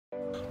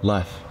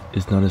Life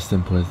is not as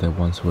simple as they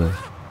once were.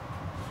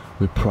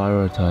 We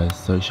prioritize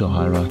social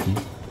hierarchy,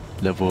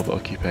 level of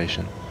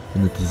occupation,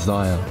 and the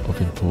desire of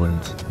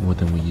importance more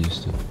than we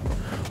used to.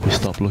 We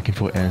stop looking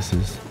for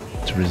answers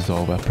to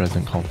resolve our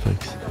present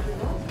conflicts,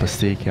 but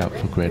seek out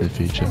for greater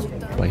future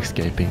by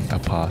escaping our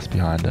past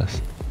behind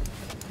us.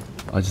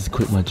 I just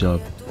quit my job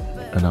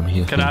and I'm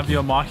here. Can I have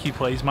your Myki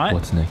please, mate?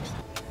 What's next?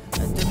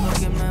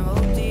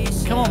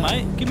 Come on,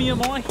 mate, give me your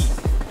Myki.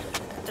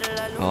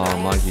 Oh,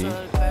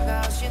 Myki.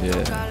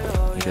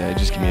 Yeah. Okay,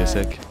 just give me a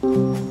sec.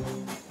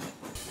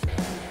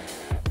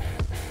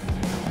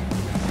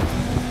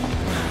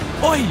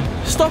 Oi!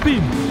 Stop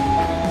him!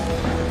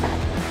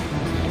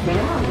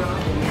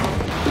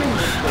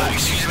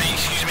 Excuse me.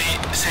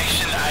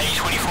 Section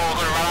A24,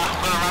 got a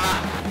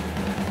runner.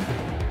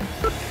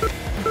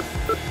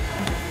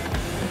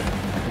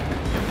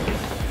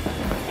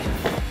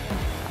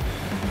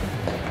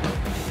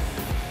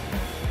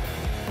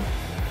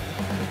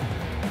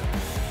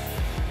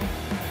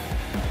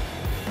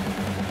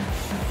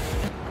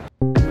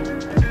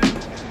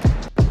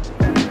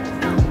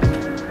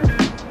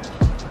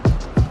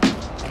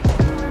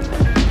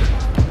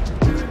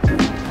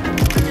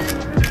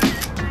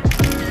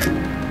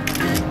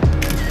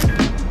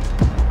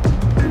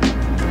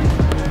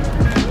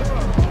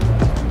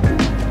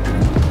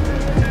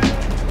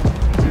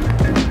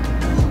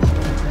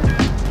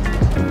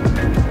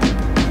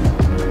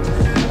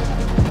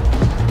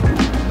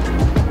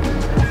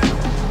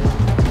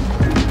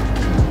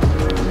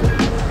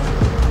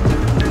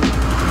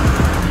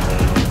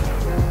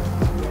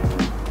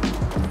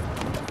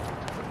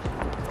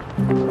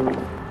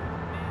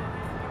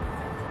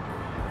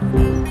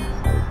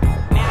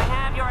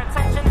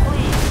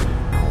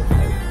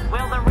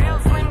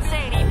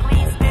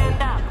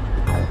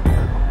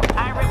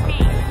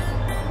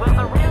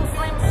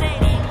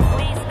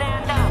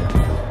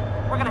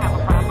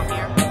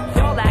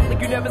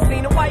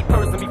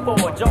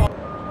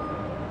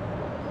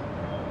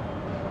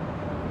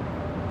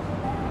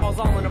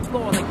 All on the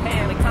floor like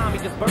panic. Tommy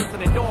just burst in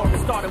the door and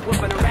started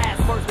whooping her ass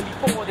worse than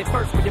before. They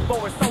first were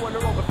divorced, sewing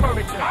her over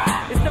furniture.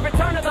 It's the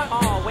return of the...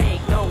 Oh, wait,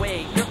 no,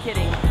 wait, you're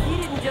kidding.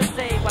 He didn't just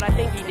say what I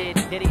think he did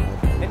he?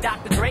 And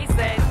Dr. Dre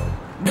said,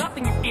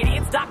 nothing, you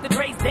idiots. Dr.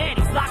 Dre's dead.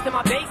 He's locked in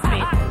my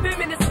basement.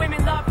 Feminist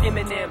women love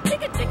Eminem.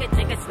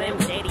 Chicka, Slim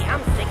Shady.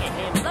 I'm sick of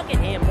him. Look at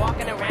him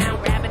walking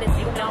around, grabbing his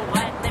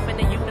you-know-what, flipping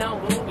the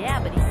you-know-who. Yeah,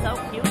 but he's so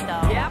cute,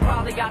 though. Yeah, I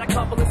probably got a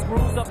couple of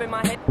screws up in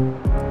my head.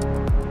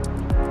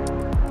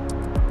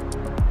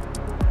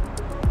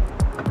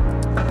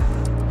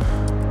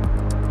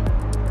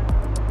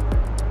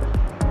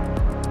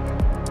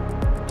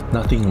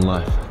 Nothing in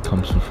life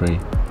comes for free.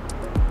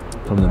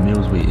 From the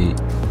meals we eat,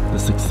 the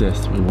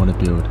success we want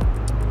to build,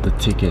 the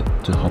ticket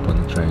to hop on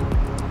the train.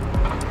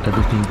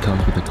 Everything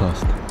comes with a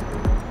cost.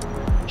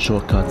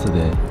 Shortcuts are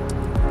there,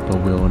 but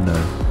we all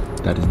know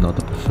that is not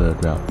the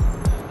preferred route,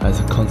 as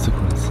a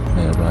consequence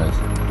may arise.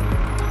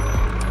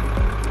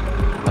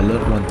 I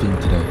learned one thing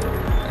today,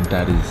 and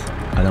that is,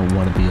 I don't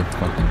want to be a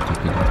fucking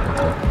ticket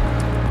inspector.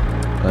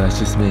 But that's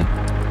just me.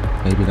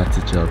 Maybe that's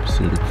a job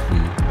suited for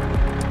you.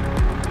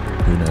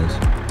 Who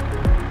knows?